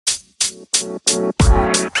Hey,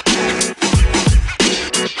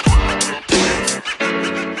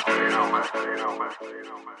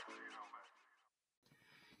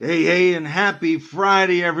 and happy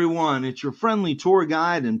Friday, everyone. It's your friendly tour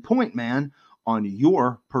guide and point man on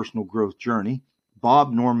your personal growth journey,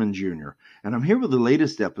 Bob Norman Jr. And I'm here with the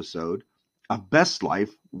latest episode of Best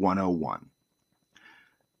Life 101.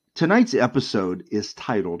 Tonight's episode is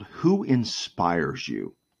titled, Who Inspires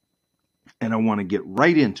You? And I want to get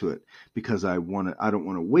right into it because I don't want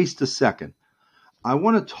to waste a second. I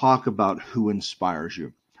want to talk about who inspires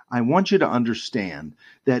you. I want you to understand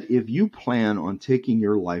that if you plan on taking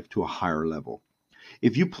your life to a higher level,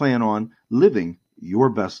 if you plan on living your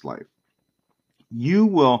best life, you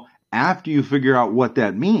will, after you figure out what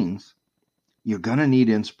that means, you're going to need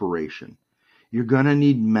inspiration. You're going to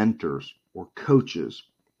need mentors or coaches,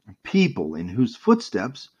 people in whose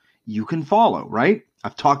footsteps you can follow, right?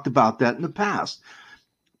 I've talked about that in the past.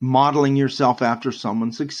 Modeling yourself after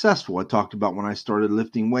someone successful. I talked about when I started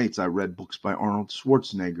lifting weights, I read books by Arnold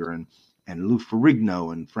Schwarzenegger and Lou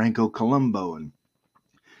Ferrigno and Franco Columbu and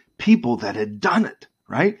people that had done it,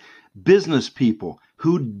 right? Business people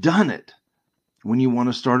who'd done it when you want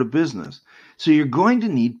to start a business. So you're going to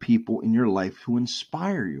need people in your life who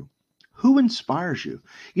inspire you. Who inspires you?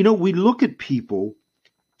 You know, we look at people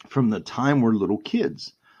from the time we're little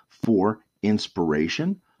kids for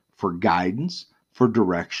inspiration, for guidance, for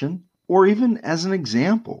direction, or even as an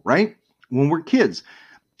example, right? When we're kids,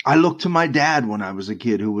 I looked to my dad when I was a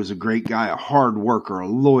kid, who was a great guy, a hard worker, a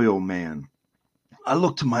loyal man. I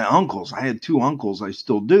looked to my uncles. I had two uncles, I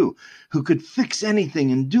still do, who could fix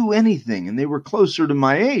anything and do anything. And they were closer to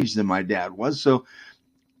my age than my dad was. So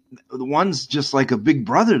the one's just like a big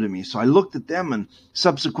brother to me. So I looked at them, and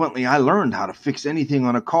subsequently I learned how to fix anything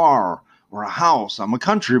on a car or a house. I'm a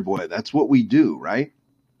country boy. That's what we do, right?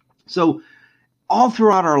 So all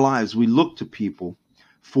throughout our lives, we look to people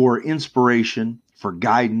for inspiration, for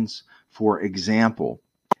guidance, for example.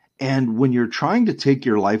 And when you're trying to take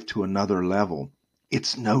your life to another level,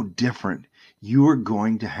 it's no different. You are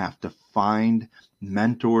going to have to find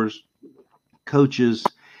mentors, coaches,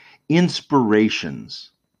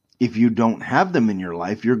 inspirations. If you don't have them in your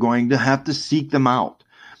life, you're going to have to seek them out.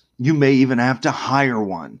 You may even have to hire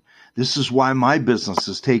one. This is why my business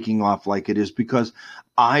is taking off like it is, because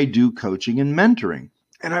I do coaching and mentoring,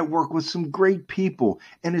 and I work with some great people,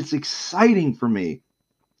 and it's exciting for me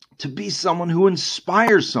to be someone who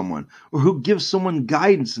inspires someone or who gives someone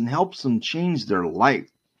guidance and helps them change their life.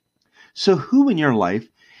 So who in your life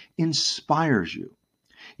inspires you?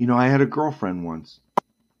 You know, I had a girlfriend once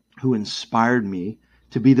who inspired me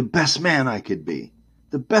to be the best man I could be,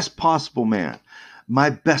 the best possible man. My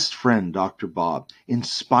best friend, Dr. Bob,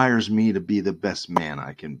 inspires me to be the best man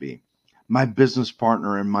I can be. My business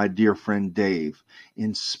partner and my dear friend Dave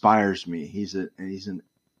inspires me. He's an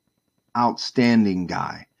outstanding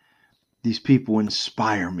guy. These people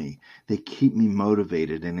inspire me. They keep me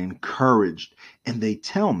motivated and encouraged, and they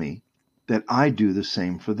tell me that I do the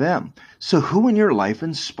same for them. So who in your life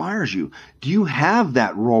inspires you? Do you have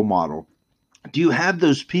that role model? Do you have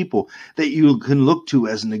those people that you can look to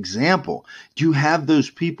as an example? Do you have those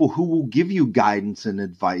people who will give you guidance and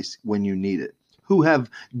advice when you need it? Who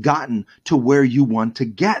have gotten to where you want to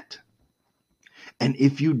get? And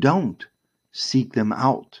if you don't, seek them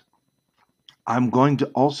out. I'm going to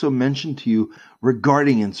also mention to you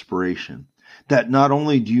regarding inspiration that not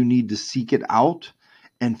only do you need to seek it out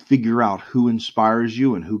and figure out who inspires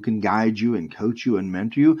you and who can guide you and coach you and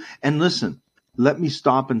mentor you. And listen, let me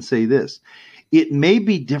stop and say this. It may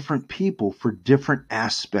be different people for different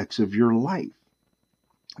aspects of your life.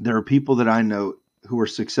 There are people that I know who are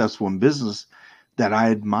successful in business that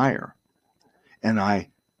I admire, and I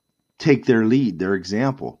take their lead, their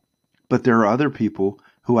example. But there are other people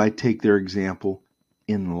who I take their example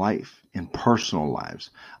in life, in personal lives.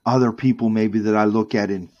 Other people maybe that I look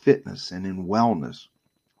at in fitness and in wellness.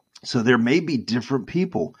 So there may be different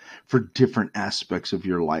people for different aspects of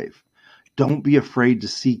your life. Don't be afraid to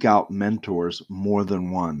seek out mentors, more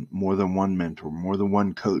than one mentor, more than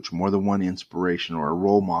one coach, more than one inspiration or a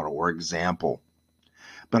role model or example.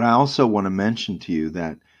 But I also want to mention to you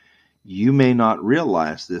that you may not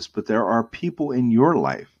realize this, but there are people in your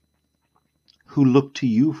life who look to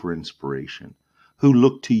you for inspiration, who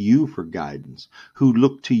look to you for guidance, who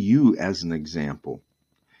look to you as an example.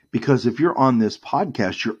 Because if you're on this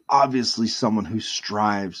podcast, you're obviously someone who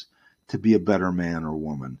strives to be a better man or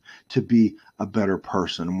woman, to be a better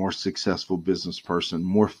person, a more successful business person,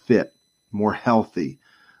 more fit, more healthy,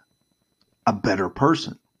 a better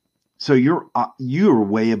person. So you're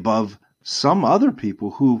way above some other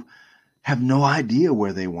people who have no idea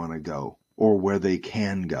where they want to go or where they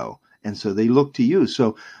can go. And so they look to you.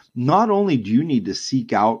 So not only do you need to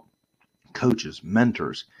seek out coaches,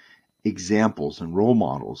 mentors, examples, and role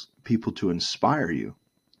models, people to inspire you,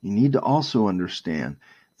 you need to also understand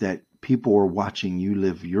that people are watching you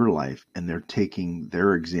live your life and they're taking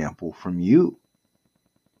their example from you.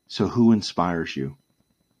 So who inspires you?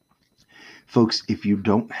 Folks, if you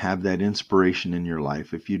don't have that inspiration in your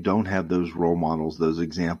life, if you don't have those role models, those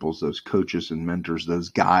examples, those coaches and mentors, those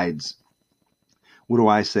guides, what do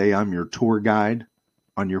I say? I'm your tour guide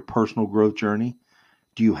on your personal growth journey.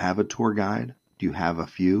 Do you have a tour guide? Do you have a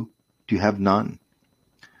few? Do you have none?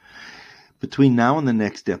 Between now and the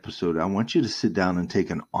next episode, I want you to sit down and take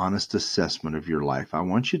an honest assessment of your life. I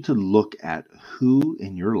want you to look at who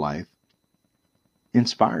in your life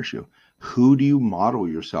inspires you. Who do you model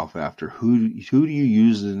yourself after? Who do you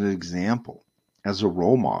use as an example, as a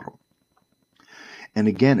role model? And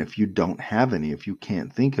again, if you don't have any, if you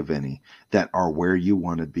can't think of any that are where you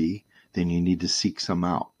want to be, then you need to seek some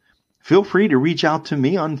out. Feel free to reach out to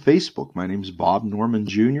me on Facebook. My name is Bob Norman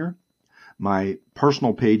Jr. My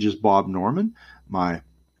personal page is Bob Norman. My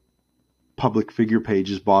public figure page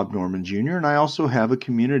is Bob Norman Jr. And I also have a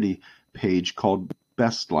community page called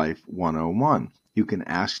Best Life 101. You can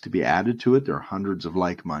ask to be added to it. There are hundreds of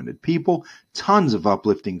like-minded people, tons of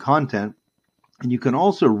uplifting content. And you can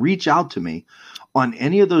also reach out to me on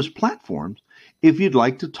any of those platforms if you'd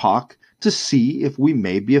like to talk to see if we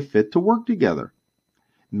may be a fit to work together.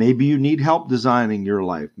 Maybe you need help designing your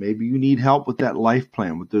life. Maybe you need help with that life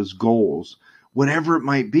plan, with those goals, whatever it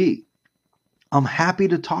might be. I'm happy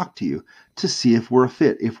to talk to you to see if we're a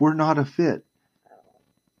fit. If we're not a fit,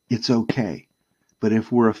 it's okay. But if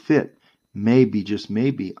we're a fit, maybe, just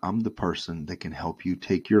maybe, I'm the person that can help you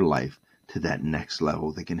take your life to that next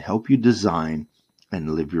level, that can help you design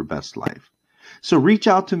and live your best life. So reach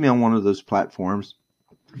out to me on one of those platforms.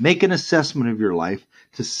 Make an assessment of your life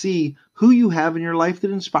to see who you have in your life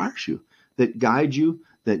that inspires you, that guides you,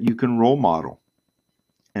 that you can role model.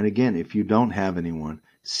 And again, if you don't have anyone,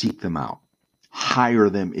 seek them out. Hire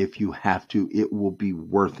them if you have to. It will be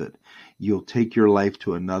worth it. You'll take your life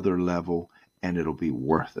to another level and it'll be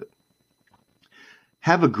worth it.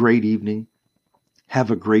 Have a great evening. Have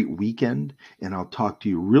a great weekend. And I'll talk to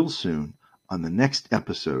you real soon on the next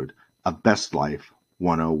episode of Best Life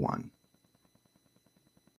 101.